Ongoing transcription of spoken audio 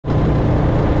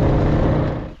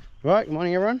Right, good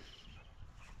morning everyone.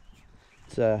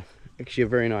 It's actually a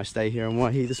very nice day here in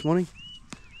Waihi this morning.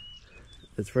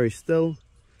 It's very still,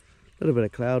 a little bit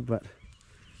of cloud, but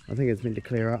I think it's meant to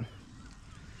clear up.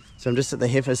 So I'm just at the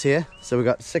heifers here. So we've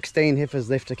got 16 heifers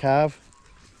left to calve.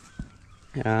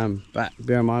 But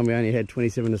bear in mind we only had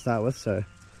 27 to start with, so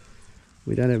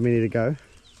we don't have many to go.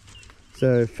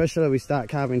 So officially we start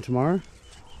calving tomorrow.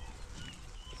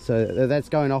 So that's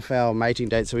going off our mating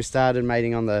date. So we started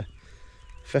mating on the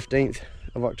 15th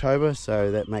of October,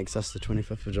 so that makes us the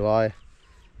 25th of July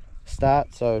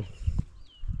start. So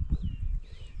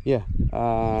yeah,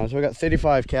 so we've got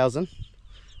 35 cows in.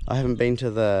 I haven't been to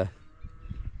the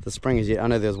springers yet. I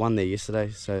know there was one there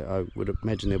yesterday, so I would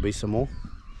imagine there'll be some more.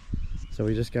 So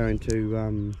we're just going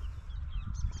to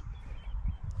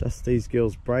dust these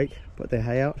girls' break, put their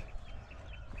hay out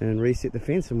and reset the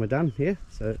fence, and we're done here.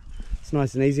 So it's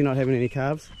nice and easy not having any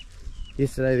calves.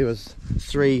 Yesterday there was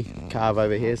 3 calve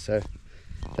over here, so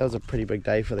that was a pretty big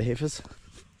day for the heifers.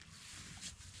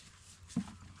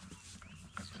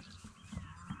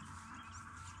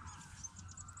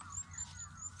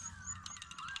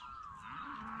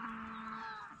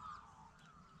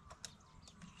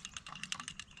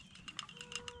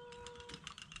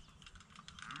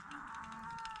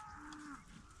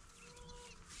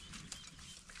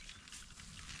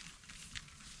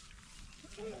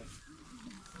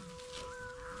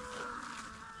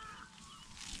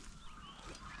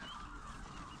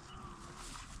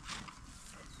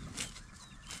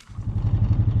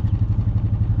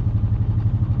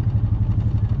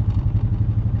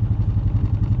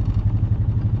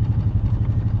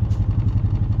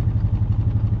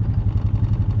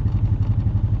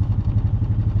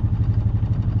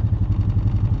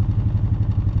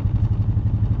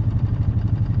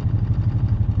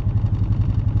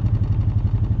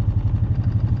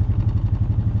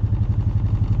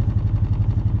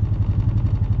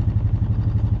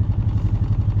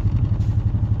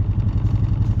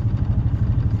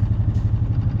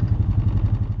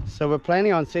 So we're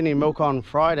planning on sending milk on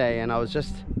Friday, and I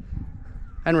hadn't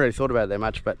really thought about it that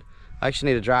much, but I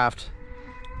actually need to draft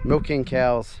milking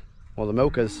cows, or the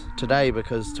milkers, today,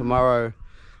 because tomorrow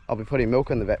I'll be putting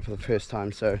milk in the vat for the first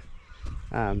time. So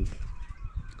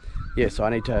yeah, so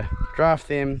I need to draft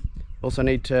them. Also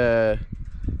need to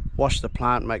wash the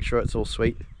plant, make sure it's all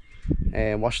sweet,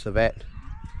 and wash the vat.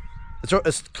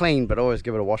 It's clean, but always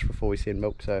give it a wash before we send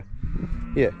milk. So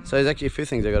yeah, so there's actually a few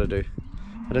things I got to do.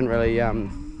 I didn't really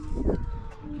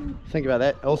think about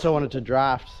that. I also wanted to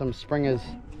draft some springers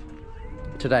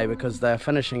today because they're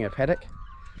finishing a paddock,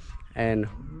 and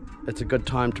it's a good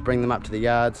time to bring them up to the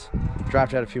yards,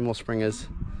 draft out a few more springers.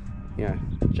 You know,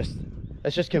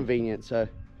 it's just convenient. So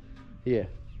yeah,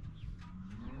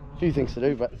 a few things to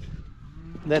do, but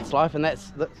that's life, and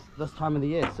that's this time of the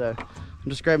year. So I'm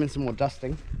just grabbing some more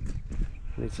dusting.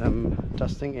 Need some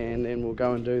dusting, and then we'll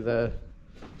go and do the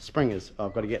springers. Oh,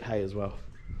 I've got to get hay as well.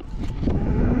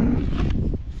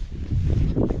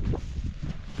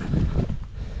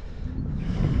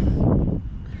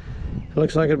 It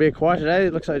looks like it'll be a quieter day.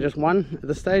 It looks like just one at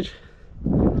this stage.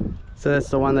 So that's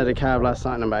the one that I calved last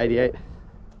night, number 88.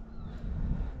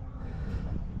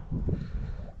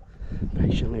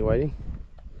 Patiently waiting.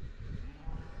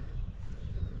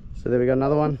 So there we got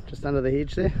another one just under the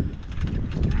hedge there.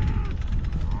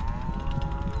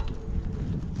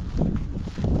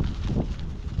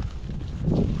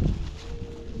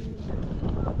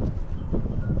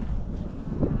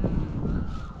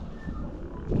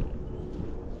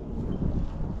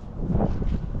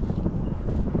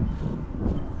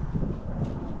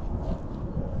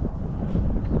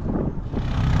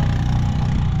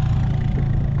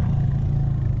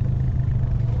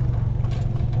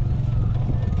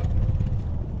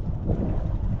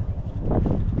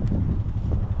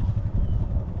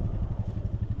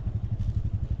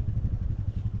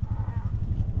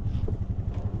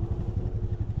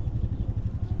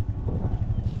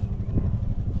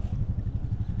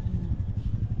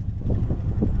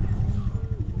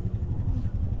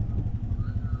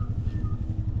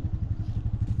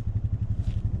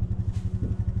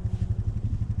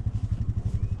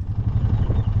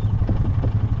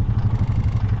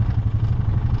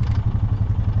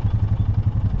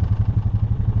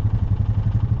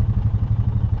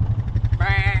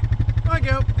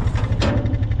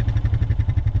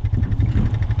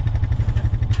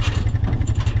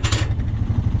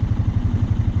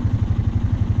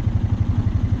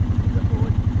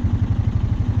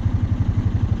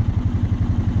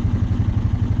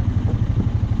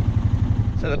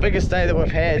 So the biggest day that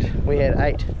we've had, we had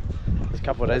 8 just a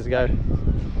couple of days ago.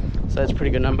 So that's a pretty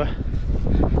good number.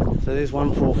 So there's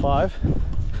 145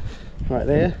 right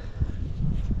there.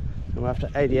 And we're after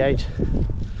 88.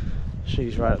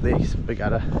 She's right up there, some big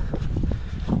udder.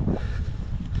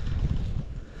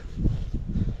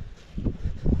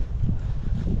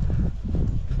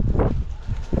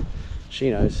 She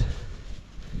knows.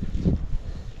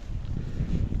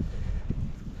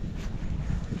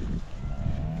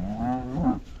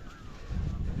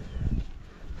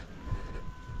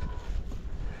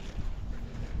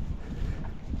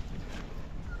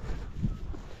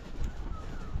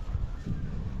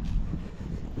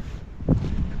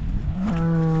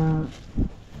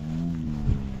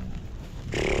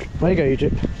 Way to go,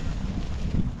 YouTube.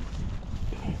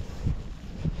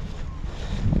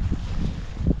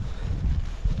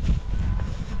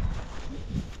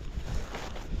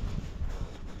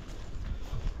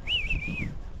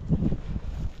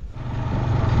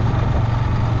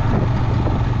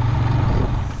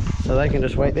 So they can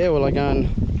just wait there while I go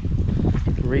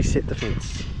and reset the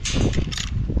fence.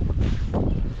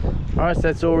 Alright, so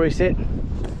that's all reset.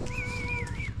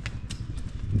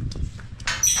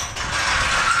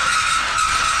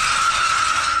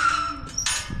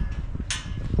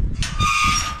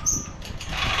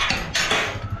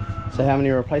 So how many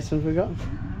replacements we got?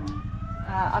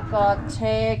 I got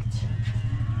tagged.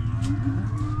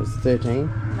 It's 13.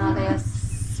 Now there's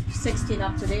 16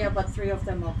 up today, but 3 of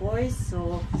them are boys,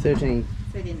 so 13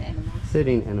 animals.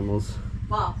 13 animals.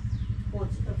 Wow,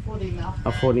 40 now.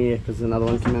 Oh, 40, yeah, because another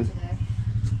one came in. Today.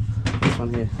 This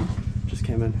one here just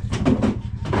came in.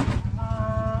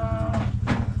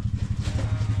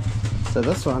 So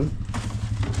this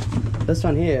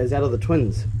one here is out of the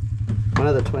twins. One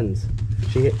of the twins.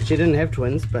 She didn't have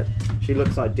twins, but she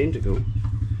looks identical.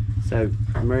 So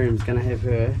Miriam's gonna have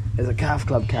her as a calf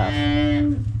club calf.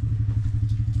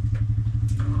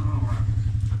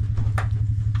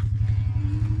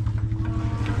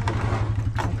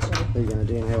 What are you gonna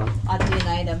DNA one? I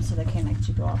DNA them so they can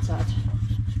actually go outside.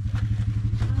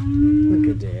 Look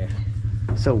at there.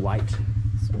 So white.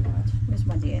 So right. Where's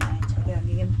my DNA? Take it out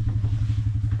again.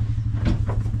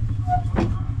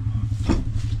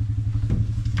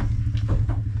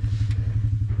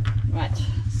 Right,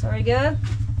 sorry go.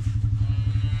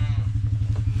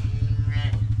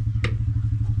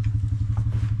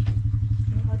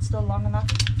 It's still long enough.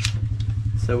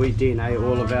 So we DNA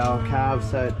all of our calves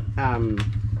so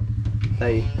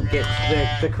they get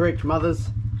the correct mothers,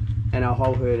 and our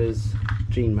whole herd is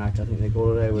gene marked, I think they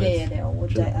call it. Yeah, they're all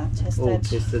tested. All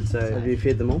tested, so have you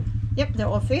fed them all? Yep, they're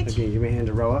all fed. Okay, give me a hand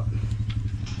to roll up.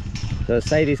 So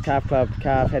Sadie's calf club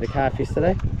calf had a calf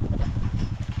yesterday.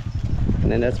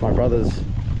 And then that's my brother's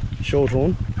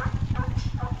shorthorn.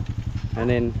 And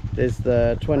then there's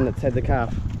the twin that's had the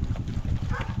calf.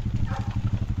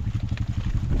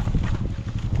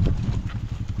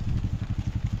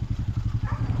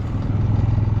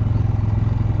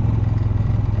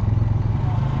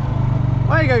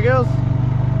 There you go, girls.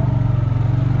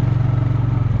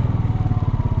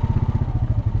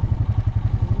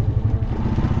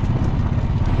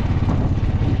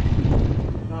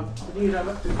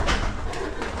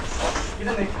 Get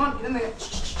in there, come on, get in there.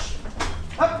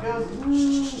 Up, girls. Get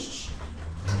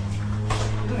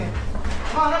in there.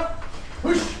 Come on, up.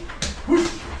 Push, push.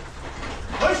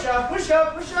 Push up, push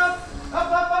up, push up.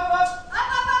 Up, up, up, up. Up,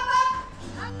 up, up,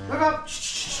 up. Move up.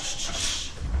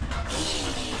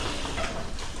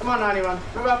 Come on, 91.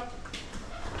 Move up.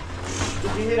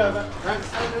 Put your head over. Don't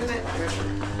stay doing that.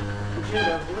 Put your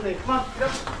head over. Get in there. Come on, get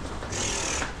up.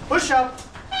 Push up.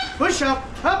 Push up.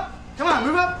 Up. Come on,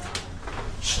 move up.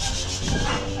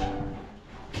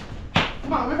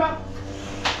 Come on, move up.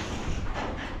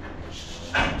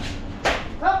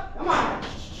 Up, come on.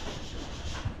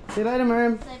 See you later,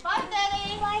 Miriam. Say bye,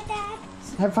 Daddy. Bye, Dad.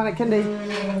 Have fun at kindy.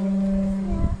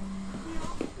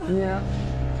 Yeah.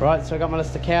 Right, so I got my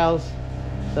list of cows.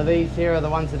 So these here are the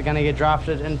ones that are going to get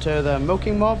drafted into the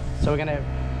milking mob. So we're going to have,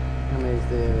 how many is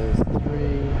there? There's 3,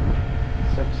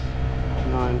 6,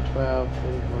 9, 12,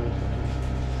 13, 14,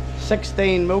 15,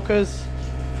 16 milkers.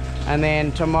 And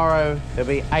then tomorrow there'll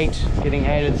be 8 getting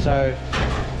added. So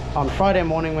on Friday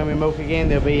morning when we milk again,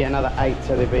 there'll be another 8.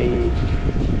 So there'll be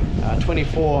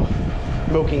 24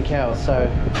 milking cows. So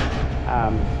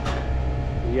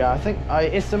yeah, I think I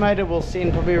estimated we'll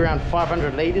send probably around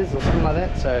 500 litres or something like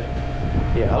that. So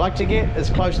yeah, I like to get as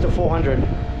close to 400.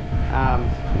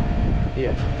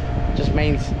 Yeah, just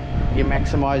means you're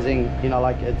maximizing, you know,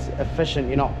 like it's efficient,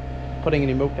 you're not putting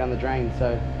any milk down the drain.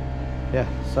 So yeah,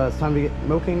 so it's time to get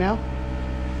milking now.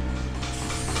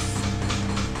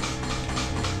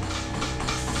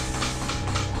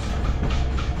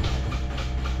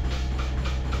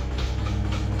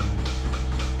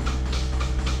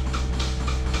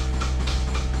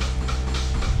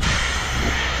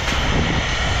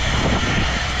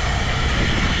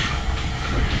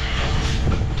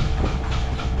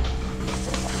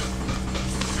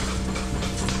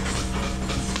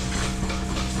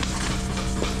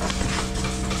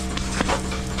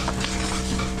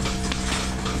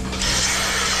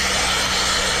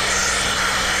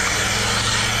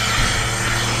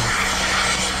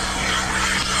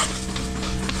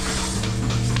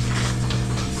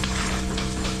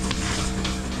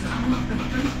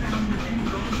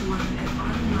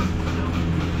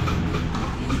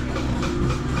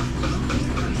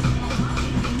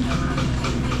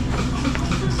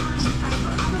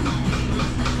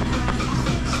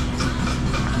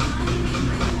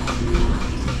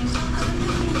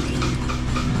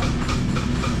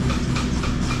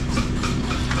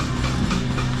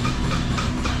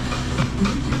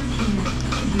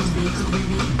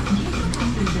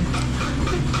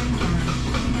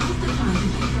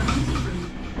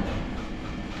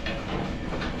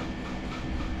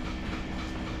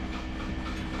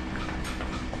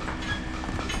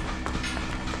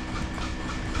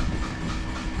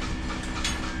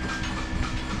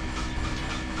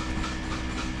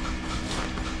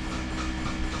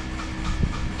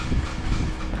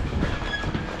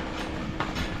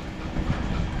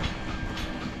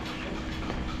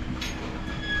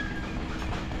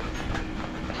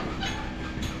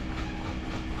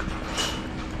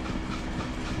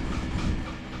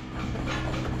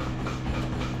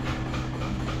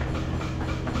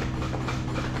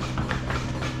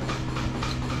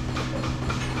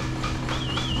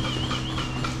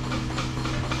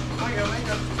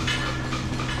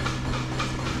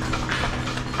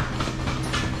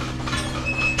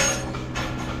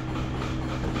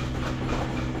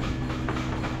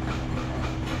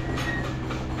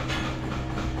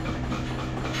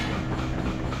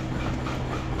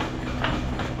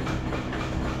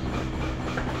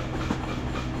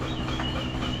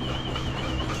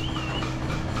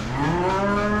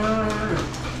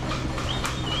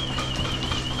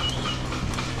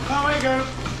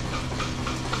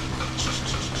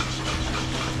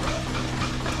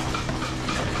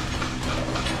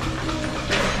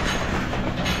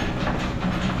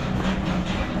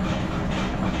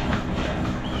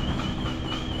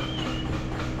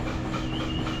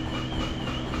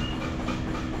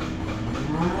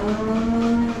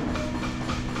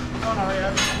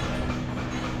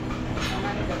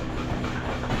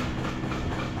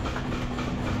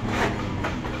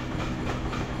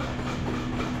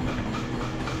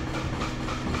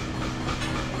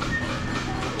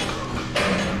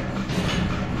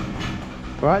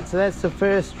 Right, so that's the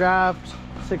first draft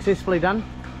successfully done.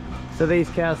 So these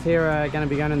cows here are going to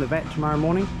be going in the vat tomorrow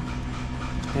morning,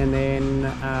 and then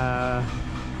out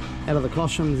of the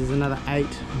colostrums there's another 8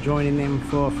 joining them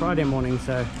for Friday morning.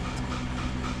 So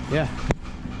yeah,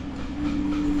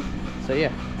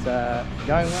 it's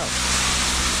going well.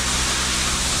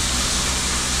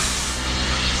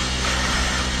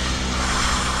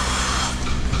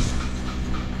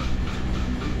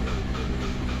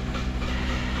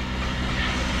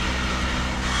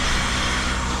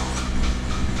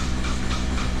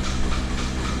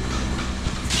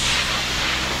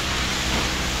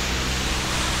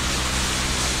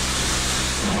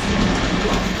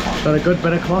 Got a good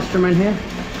bit of colostrum in here.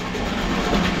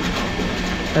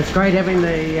 It's great having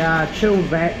the chilled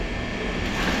vat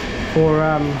for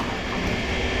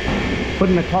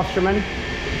putting the colostrum in.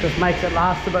 Just makes it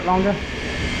last a bit longer.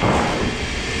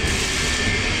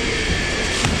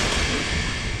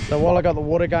 So while I got the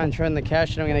water going through in the cow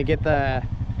shed, I'm going to get the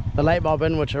late mob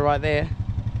in, which are right there.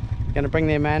 Going to bring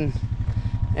them in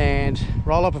and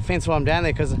roll up a fence while I'm down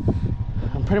there, because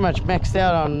I'm pretty much maxed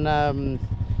out on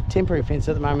temporary fence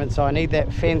at the moment, so I need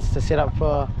that fence to set up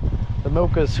for the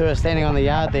milkers who are standing on the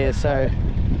yard there. So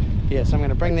yeah, so I'm going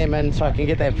to bring them in so I can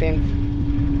get that fence,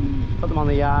 put them on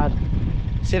the yard,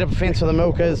 set up a fence for the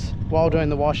milkers while doing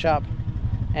the wash up,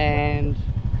 and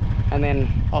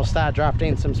then I'll start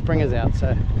drafting some springers out.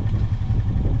 So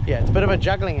yeah, it's a bit of a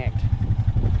juggling act.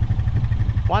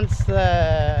 Once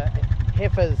the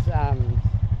heifers are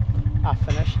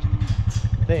finished,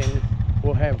 then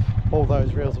we'll have all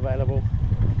those reels available.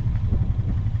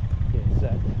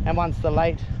 And once the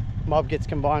late mob gets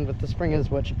combined with the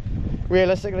springers, which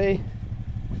realistically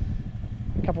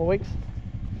a couple of weeks,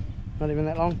 not even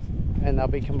that long, and they'll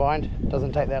be combined.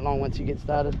 Doesn't take that long once you get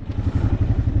started.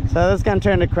 So this is going to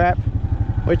turn to crap.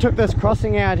 We took this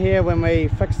crossing out here when we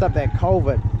fixed up that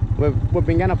culvert. We've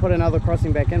been going to put another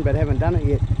crossing back in, but haven't done it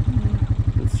yet.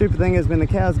 The stupid thing is, when the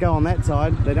cows go on that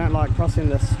side, they don't like crossing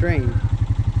the stream.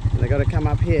 They got to come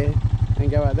up here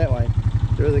and go out that way.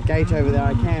 There is a gate over there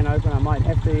I can open. I might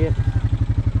have to yet.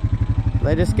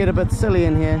 They just get a bit silly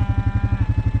in here.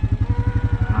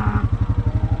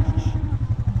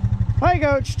 There you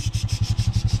go.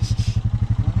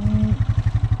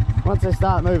 Once they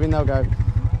start moving, they'll go.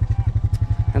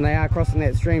 And they are crossing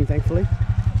that stream, thankfully.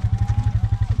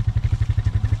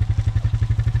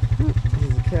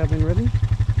 There's a cow being ridden.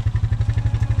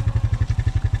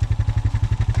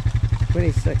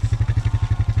 26.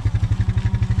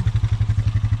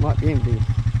 Might be empty.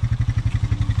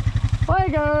 There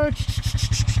you go.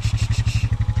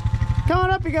 Come on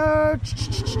up you go.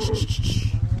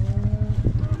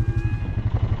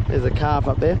 There's a calf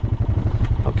up there.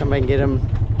 I'll come back and get him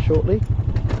shortly.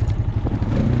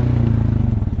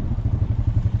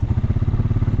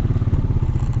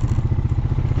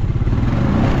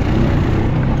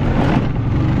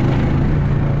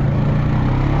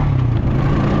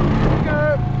 There you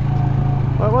go.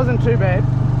 Well, it wasn't too bad.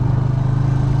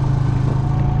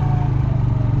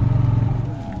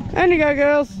 And you go,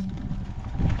 girls.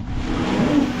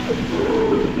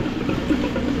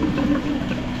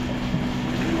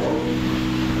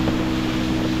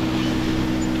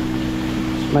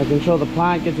 Just making sure the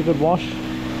plant gets a good wash.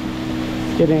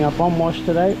 It's getting a bomb wash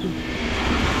today.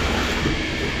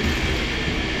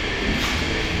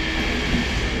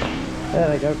 There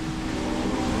they go.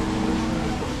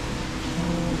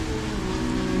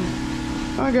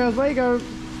 Alright girls, there you go.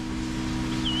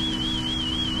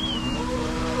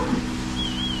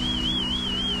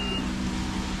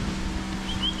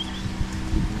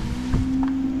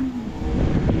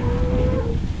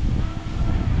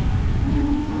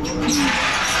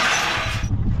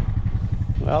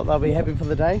 Well, they'll be happy for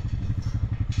the day.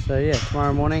 So yeah,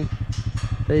 tomorrow morning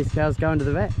these cows go into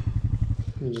the vat.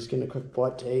 I'm just getting a quick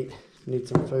bite to eat. Need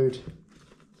some food.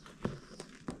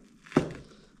 Some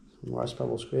rice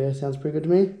bubble square sounds pretty good to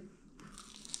me.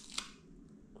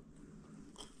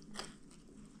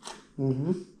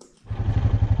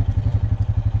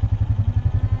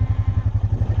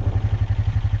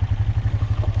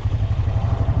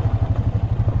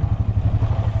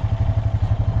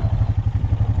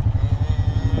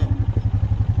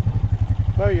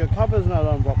 Oh, your cover's not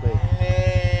on properly.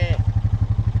 Hey,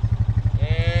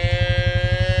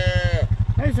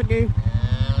 Suki.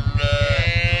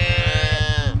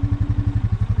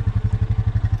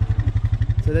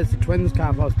 So that's the twins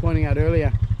calf I was pointing out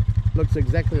earlier. Looks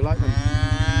exactly like them.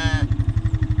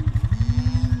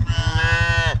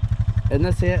 And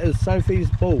this here is Sophie's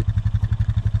bull.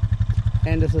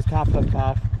 And this is Calf's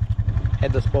calf.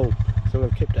 Had this bull, so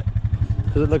we've kept it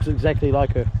because it looks exactly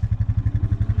like her.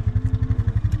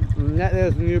 And that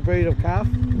there's a new breed of calf.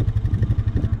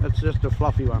 It's just a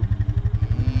fluffy one.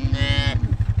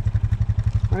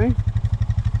 Hey?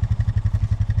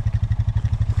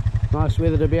 Nice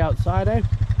weather to be outside, eh?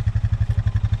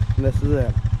 And this is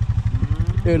a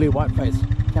early whiteface.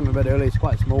 Came a bit early, it's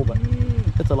quite small, but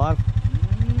it's alive.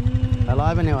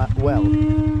 Alive and well.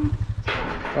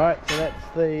 Right, so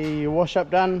that's the wash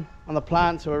up done on the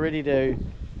plant, so we're ready to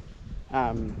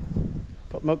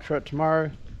put milk through it tomorrow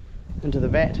into the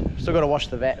vat. Still got to wash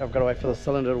the vat, I've got to wait for the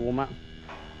cylinder to warm up.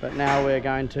 But now we're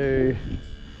going to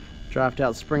draft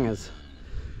out springers.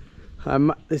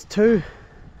 There's two.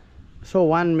 I saw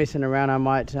one messing around. I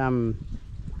might see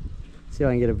if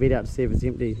I can get a vet out to see if it's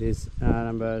empty. There's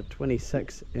number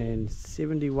 26 and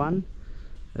 71,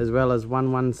 as well as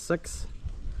 116.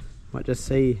 Might just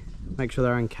see, make sure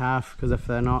they're in calf, because if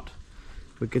they're not,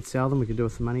 we could sell them. We could do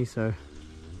with the money. So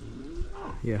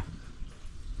yeah,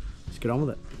 let's get on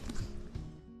with it.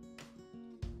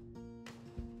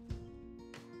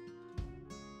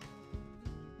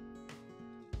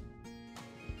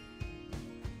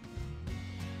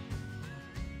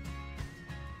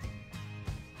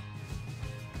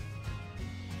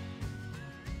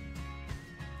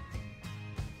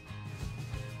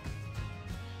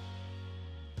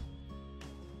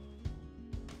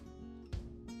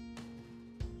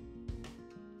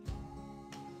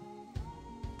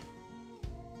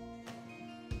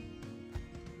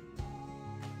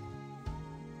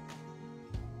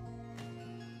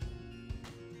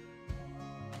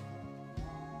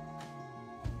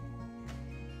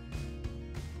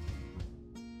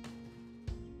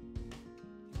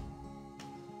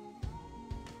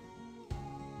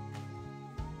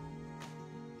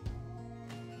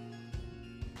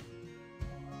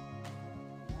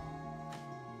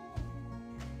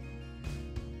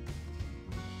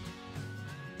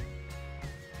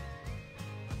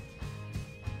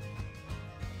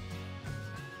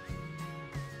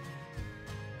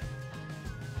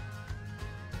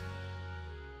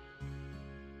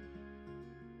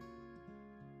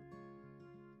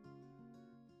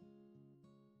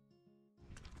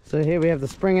 So here we have the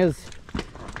springers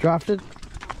drafted.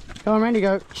 Come on, Randy,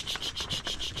 go.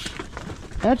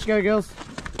 Out you go, girls.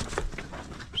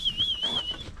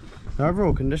 The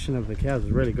overall condition of the cows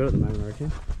is really good at the moment, I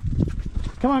reckon.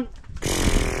 Come on.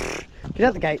 Get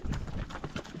out the gate.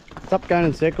 Stop going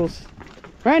in circles.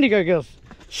 Randy, go, girls.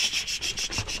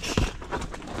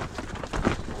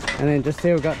 And then just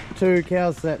here we've got two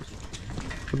cows that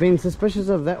have been suspicious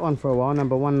of that one for a while,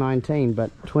 number 119,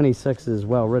 but 26 is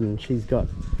well ridden. She's got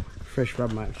fresh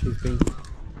rub mark. She's been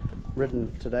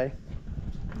ridden today.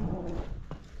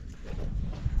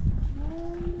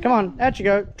 Come on, out you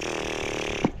go.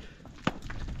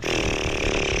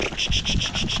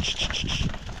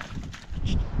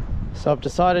 So I've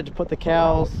decided to put the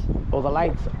cows or the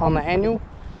lates on the annual.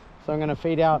 So I'm going to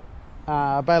feed out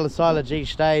a bale of silage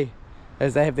each day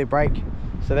as they have their break.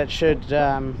 So that should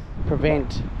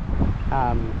prevent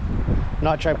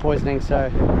nitro poisoning. So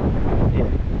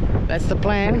yeah, that's the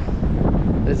plan.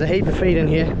 There's a heap of feed in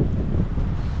here.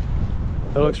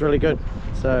 It looks really good.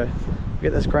 So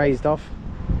get this grazed off.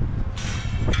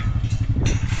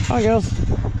 Hi girls.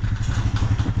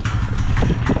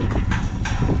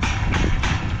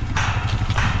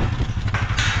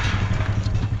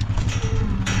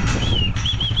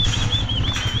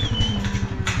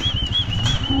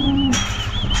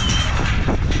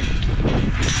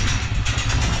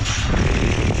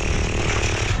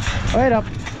 Wait up,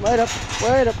 wait up,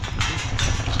 wait up.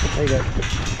 There you go.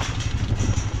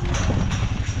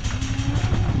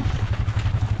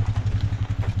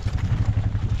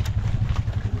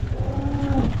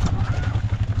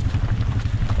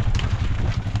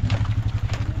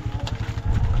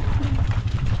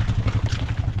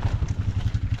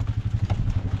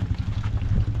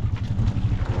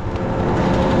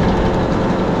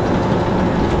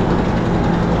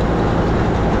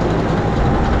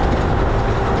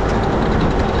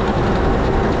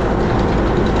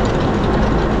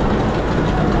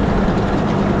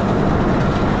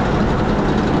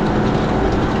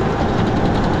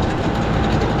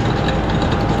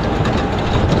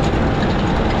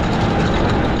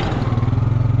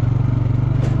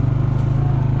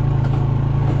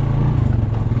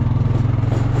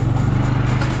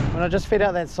 When I just fed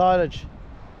out that silage,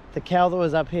 the cow that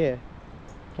was up here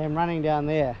came running down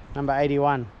there, number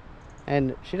 81,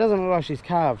 and she doesn't look like she's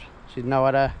calved. She's no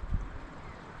udder,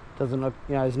 doesn't look,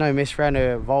 you know, there's no mesh around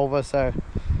her vulva, so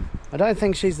I don't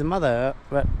think she's the mother,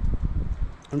 but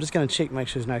I'm just going to check, make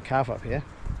sure there's no calf up here,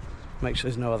 make sure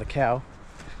there's no other cow,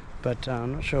 but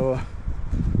I'm not sure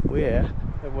where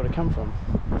it would have come from.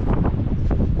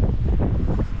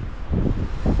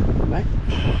 mate.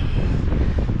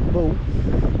 Bull.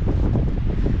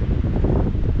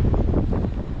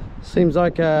 Seems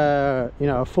like a, you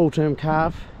know, a full-term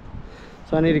calf.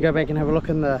 So I need to go back and have a look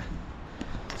in the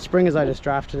springers I just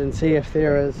drafted and see if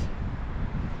there is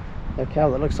a cow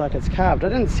that looks like it's calved. I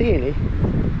didn't see any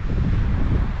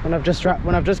when I've just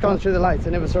gone through the lakes. I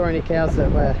never saw any cows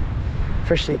that were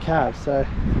freshly calved, so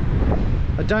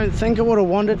I don't think it would have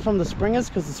wandered from the springers,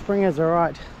 because the springers are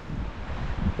right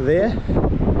there.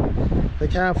 The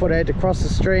calf would have had to cross the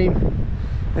stream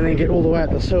and then get all the way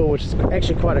up this hill, which is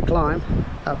actually quite a climb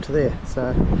up to there.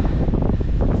 So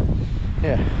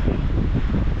yeah,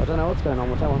 I don't know what's going on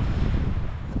with that one.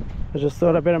 I just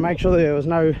thought I'd better make sure that there was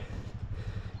no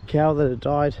cow that had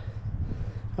died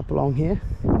up along here.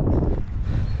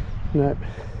 Nope,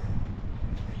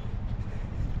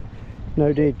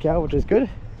 no dead cow, which is good.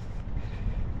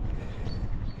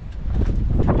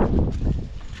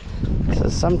 So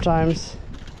sometimes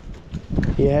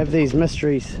you have these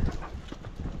mysteries.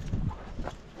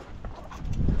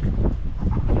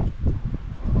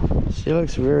 She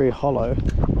looks very hollow.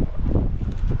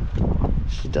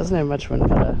 She doesn't have much wind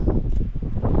butter.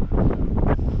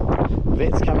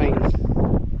 Vet's coming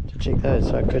to check those,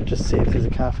 so I could just see if there's a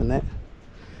calf in that.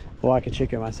 Or I could check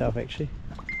her myself actually.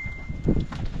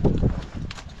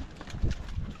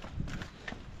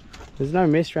 There's no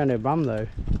mess around her bum though.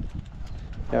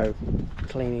 No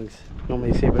cleanings.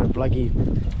 Normally you see a bit of bloody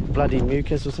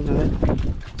mucus or something like that.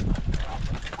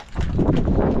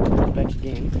 Back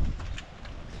again.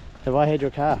 Have I had your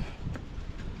calf?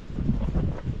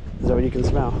 Is that what you can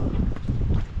smell?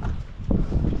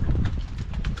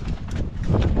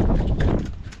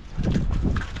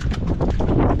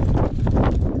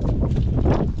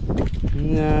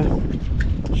 No,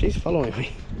 she's following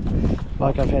me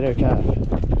like I've had her calf.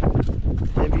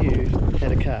 Have you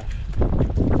had a calf?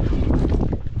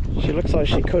 She looks like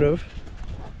she could have.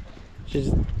 She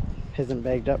just hasn't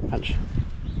bagged up much.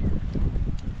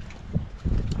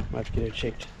 Might have to get her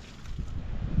checked.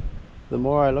 The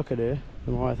more I look at her,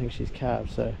 the more I think she's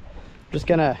calved, so I'm just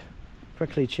gonna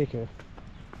quickly check her.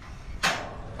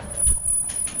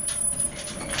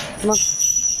 Come on.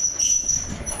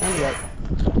 There you go.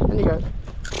 There you go.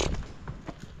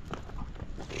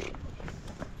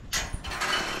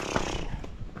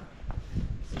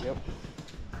 Yep.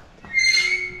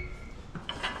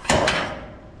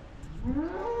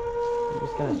 I'm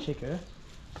just gonna check her.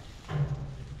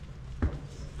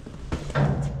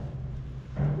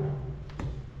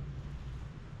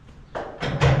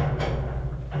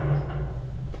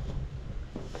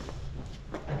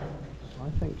 I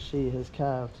think she has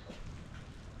calved.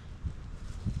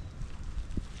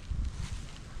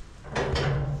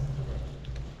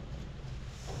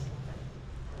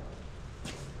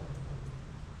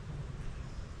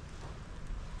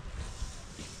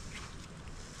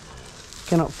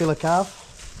 Cannot feel a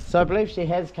calf, so I believe she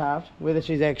has calved. Whether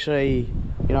she's actually,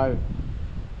 you know,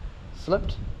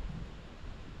 slipped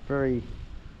very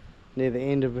near the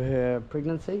end of her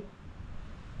pregnancy,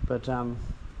 but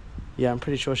yeah, I'm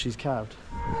pretty sure she's calved.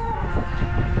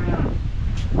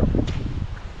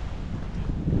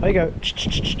 There you go. Just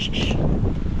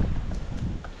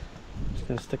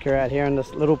gonna stick her out here in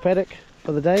this little paddock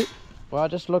for the day. Well, I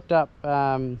just looked up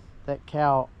that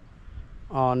cow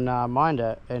on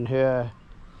Minder, and her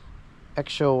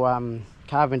actual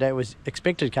calving date was,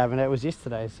 expected calving date was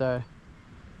yesterday, so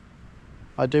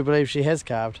I do believe she has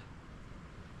calved.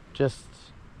 Just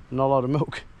not a lot of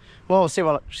milk. Well, we'll see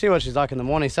what she's like in the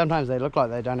morning. Sometimes they look like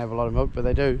they don't have a lot of milk, but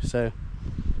they do, so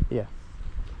yeah.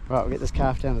 Right, we'll get this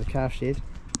calf down to the calf shed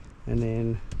and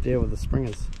then deal with the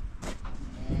springers.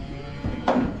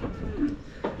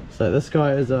 So this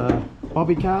guy is a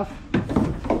bobby calf.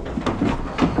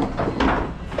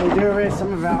 We do raise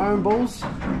some of our own bulls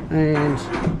and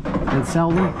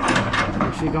sell them.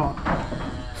 Actually got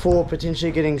 4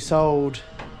 potentially getting sold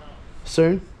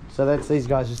soon. So that's these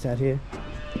guys just out here.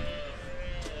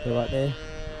 They're right there.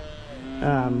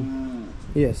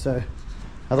 Yeah, so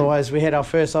otherwise we had our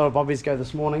first lot of bobbies go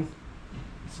this morning.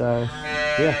 So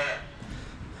yeah.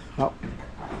 Oh,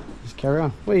 just carry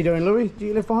on. What are you doing, Louis? Do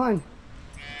you left behind?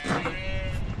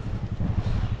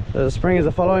 So the springers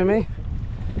are following me.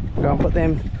 Go and put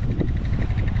them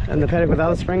in the paddock with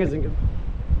other springers, and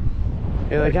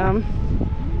here they come.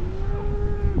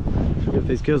 Give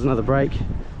these girls another break,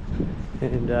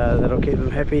 and that'll keep them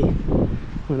happy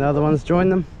when the other ones join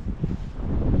them.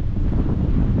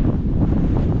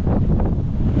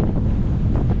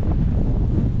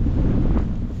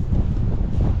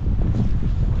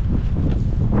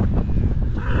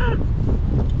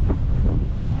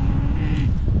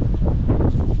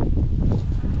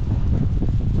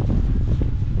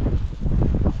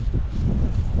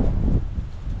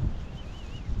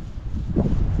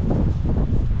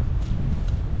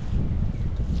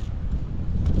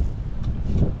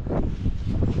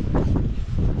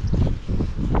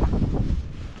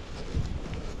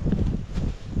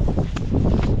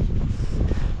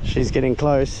 She's getting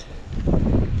close.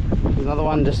 There's another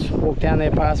one just walked down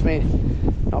there past me,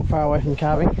 not far away from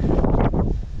calving.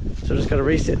 So just got to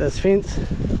reset this fence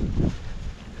and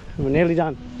we're nearly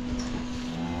done.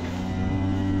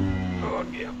 Oh,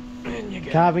 yeah. And you go.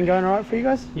 Calving going alright for you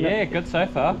guys? Yeah, good so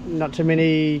far. Not too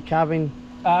many calving.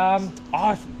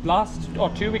 Last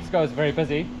 2 weeks ago I was very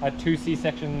busy. I had 2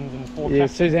 C-sections and 4 Yeah,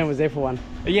 tracks. Suzanne was there for one.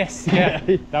 Yes, yeah.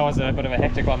 That was a bit of a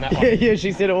hectic one, that one. Yeah,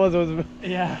 she said it was.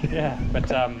 Yeah. But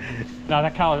no,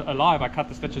 that cow alive, I cut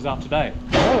the stitches out today.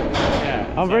 Oh,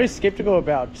 Yeah. I'm very skeptical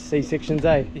about C-sections,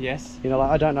 eh? Yes. You know,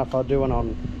 like I don't know if I'll do one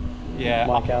on Yeah.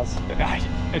 my cows.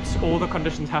 It's all the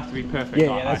conditions have to be perfect.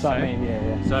 Yeah, that's what I say. mean.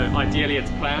 Yeah. So ideally it's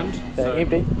planned. So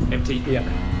empty? Empty. Yeah.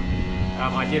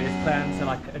 Ideally it's planned, so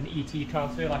like an ET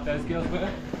transfer like those girls were.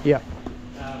 Yeah.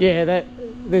 Yeah,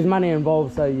 there's money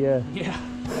involved, so yeah. Yeah.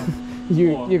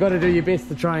 You got to do your best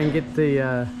to try and get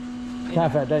the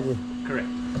calf out, don't you? Correct.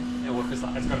 Yeah, well, it's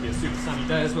got to be a super sunny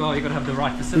day as well. You've got to have the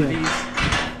right facilities.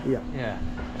 Yeah. Yeah.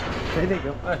 Okay, there you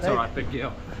go. That's all right, big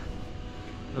girl.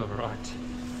 All right.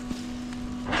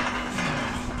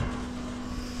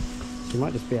 She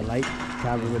might just be a late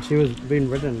calving, but she was being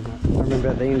ridden. I remember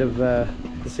at the end of the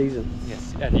season.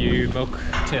 Yes. And you milk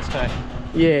test, eh?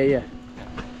 Yeah.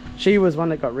 She was one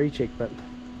that got rechecked, but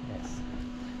Yes.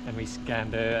 And we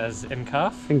scanned her as in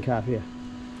calf. in calf, yeah.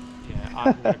 Yeah,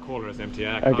 I'm going to call her as empty.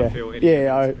 I can't Okay. feel any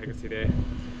Yeah, pregnancy there.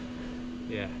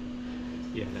 Yeah.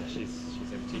 Yeah, no, she's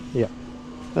empty. Yeah,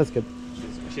 that's good.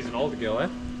 She's an older girl, eh?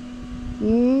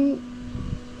 Mm,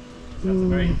 That's a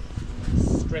very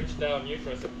stretched down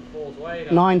uterus. It falls way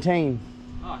down. 19.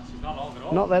 Oh, she's not old at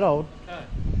all. Not that old. Okay.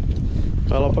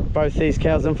 Well, I'll put both these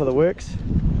cows in for the works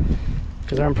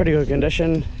because they're in pretty good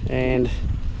condition and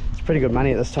it's pretty good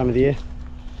money at this time of the year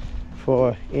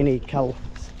for any cows.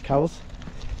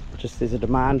 Just there's a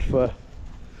demand for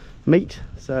meat,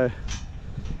 so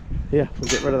yeah, we'll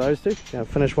get rid of those two. Now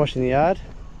finish washing the yard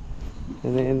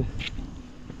and then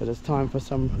it is time for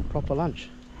some proper lunch.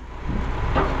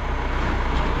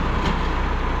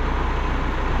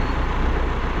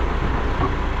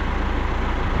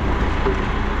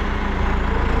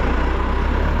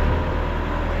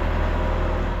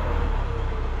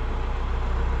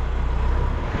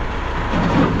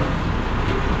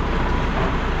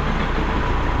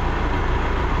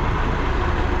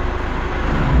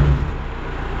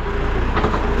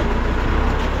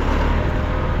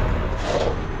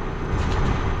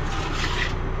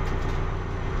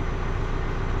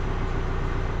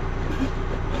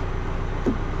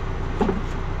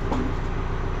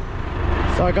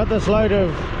 So I got this load of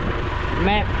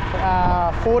MAP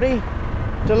 40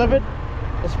 delivered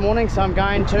this morning, so I'm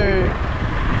going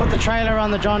to put the trailer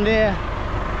on the John Deere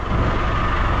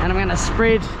and I'm going to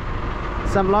spread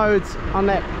some loads on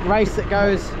that race that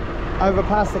goes over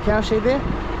past the cowshed there.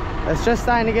 It's just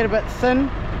starting to get a bit thin,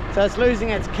 so it's losing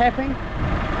its capping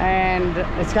and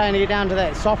it's going to get down to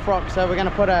that soft rock, so we're going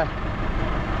to put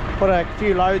a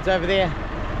few loads over there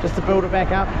just to build it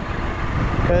back up.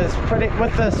 Because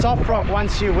with the soft rock,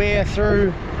 once you wear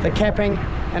through the capping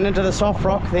and into the soft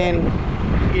rock, then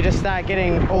you just start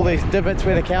getting all these divots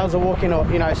where the cows are walking,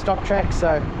 or stock tracks.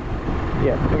 So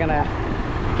yeah, we're gonna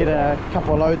get a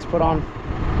couple of loads put on,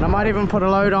 and I might even put a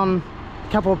load on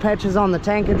a couple of patches on the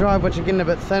tanker drive which are getting a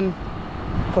bit thin,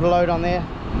 put a load on there.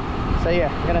 So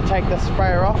yeah, I'm gonna take this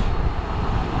sprayer off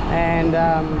and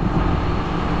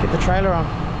get the trailer on.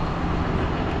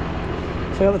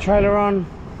 So I got the trailer on.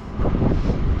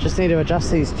 Just need to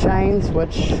adjust these chains,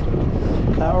 which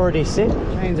are already set.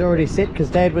 Chains are already set because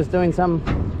Dad was doing some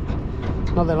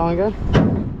not that long ago.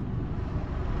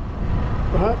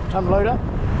 Alright, time to load up.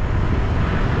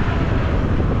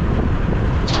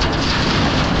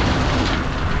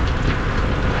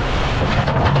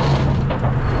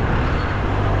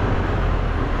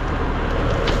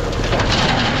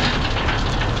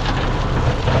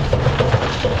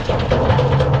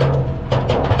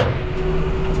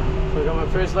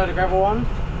 First load of gravel on.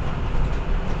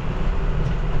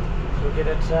 We'll get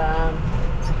it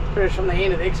pretty much from the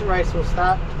end of the exit race. We'll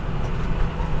start.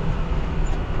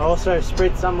 I also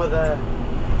spread some with the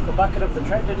bucket of the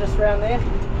tractor just around there.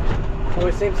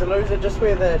 Always seems to lose it just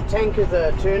where the tankers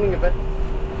are turning a bit.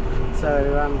 So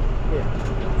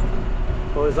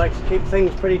yeah, always like to keep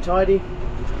things pretty tidy.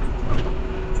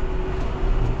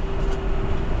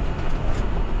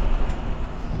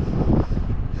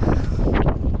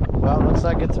 Looks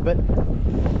like it's a bit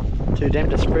too damp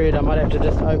to spread. I might have to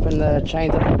just open the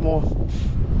chains up a bit more.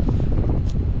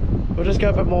 We'll just go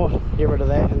a bit more, get rid of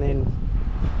that, and then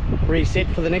reset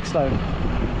for the next load.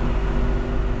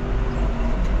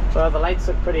 So the lates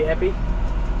look pretty happy.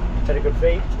 Had a good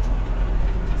feed.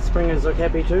 springers look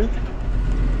happy too.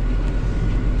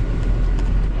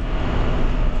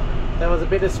 That was a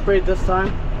better spread this time.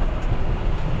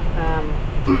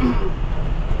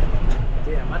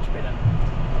 Yeah, much better.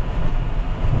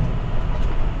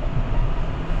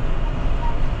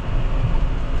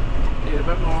 Need a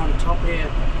bit more on top here.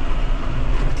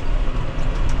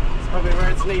 It's probably where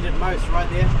it's needed most, right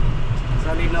there. So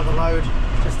I need another load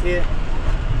just here.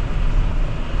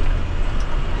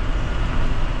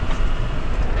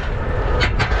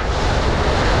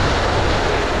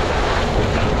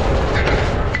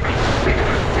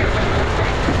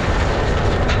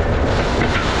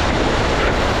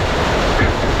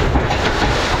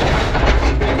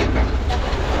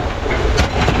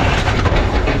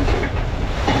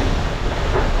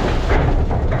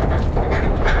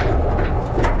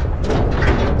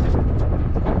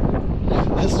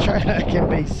 Can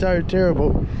be so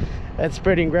terrible at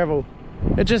spreading gravel.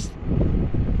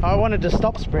 I wanted to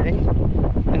stop spreading,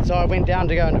 and so I went down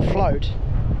to go into float,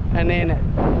 and then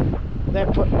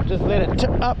that just let it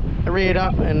tip up, reared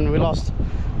up, and we lost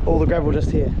all the gravel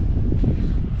just here.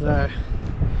 So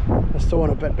I still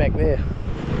want a bit back there.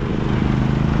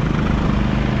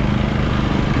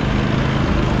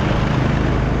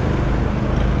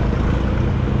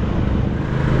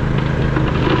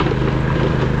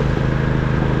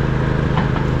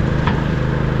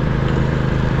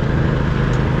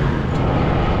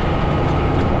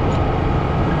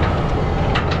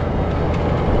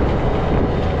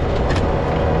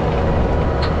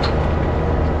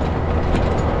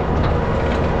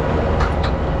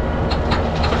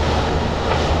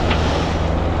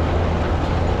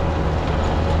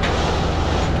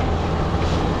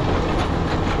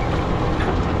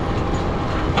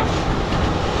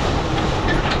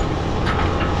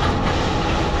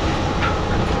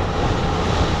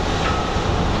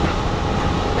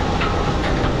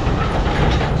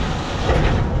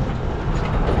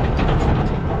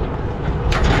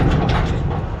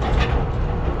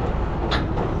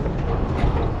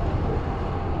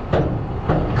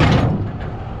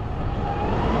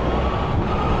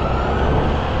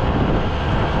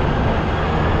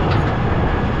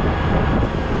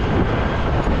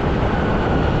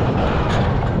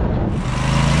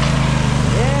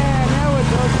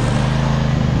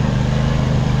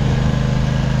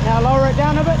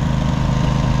 Down a bit.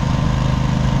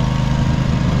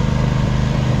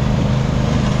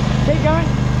 Keep going.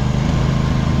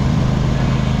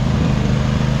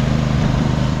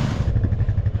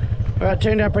 Well, it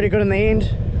turned out pretty good in the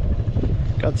end.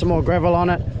 Got some more gravel on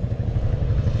it.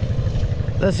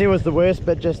 This here was the worst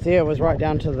bit just here. It was right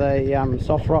down to the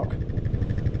soft rock.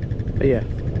 But yeah,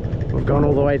 we've gone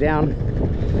all the way down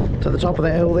to the top of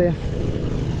that hill there.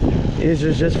 Here's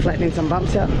just flattening some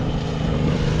bumps out.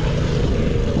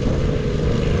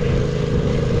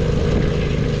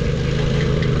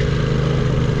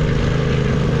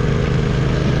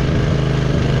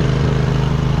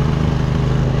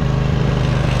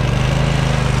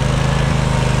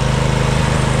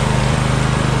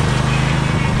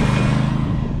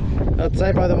 I'd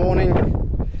say by the morning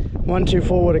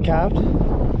 124 would have calved.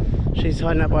 She's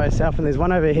hiding up by herself, and there's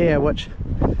one over here which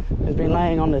has been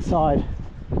laying on the side.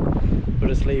 We'll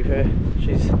just leave her,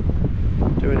 she's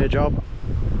doing her job.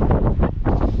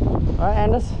 Alright,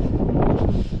 Anders,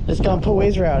 let's go and pull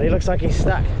Ezra out. He looks like he's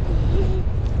stuck.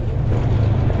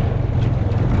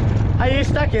 Are you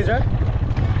stuck, Ezra?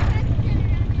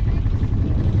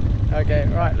 Okay,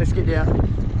 right, let's get down.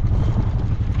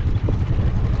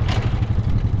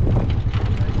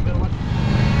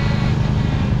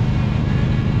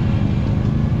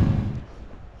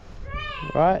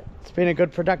 Right, it's been a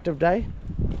good productive day.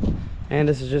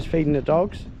 Anders is just feeding the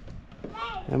dogs,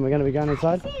 and we're going to be going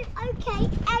inside. Okay and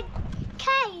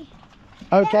K.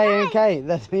 Okay and K.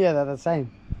 Yeah, they're the same.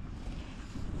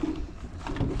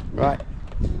 Right.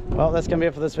 Well, that's going to be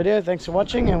it for this video. Thanks for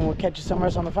watching, and we'll catch you somewhere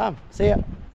else on the farm. See ya.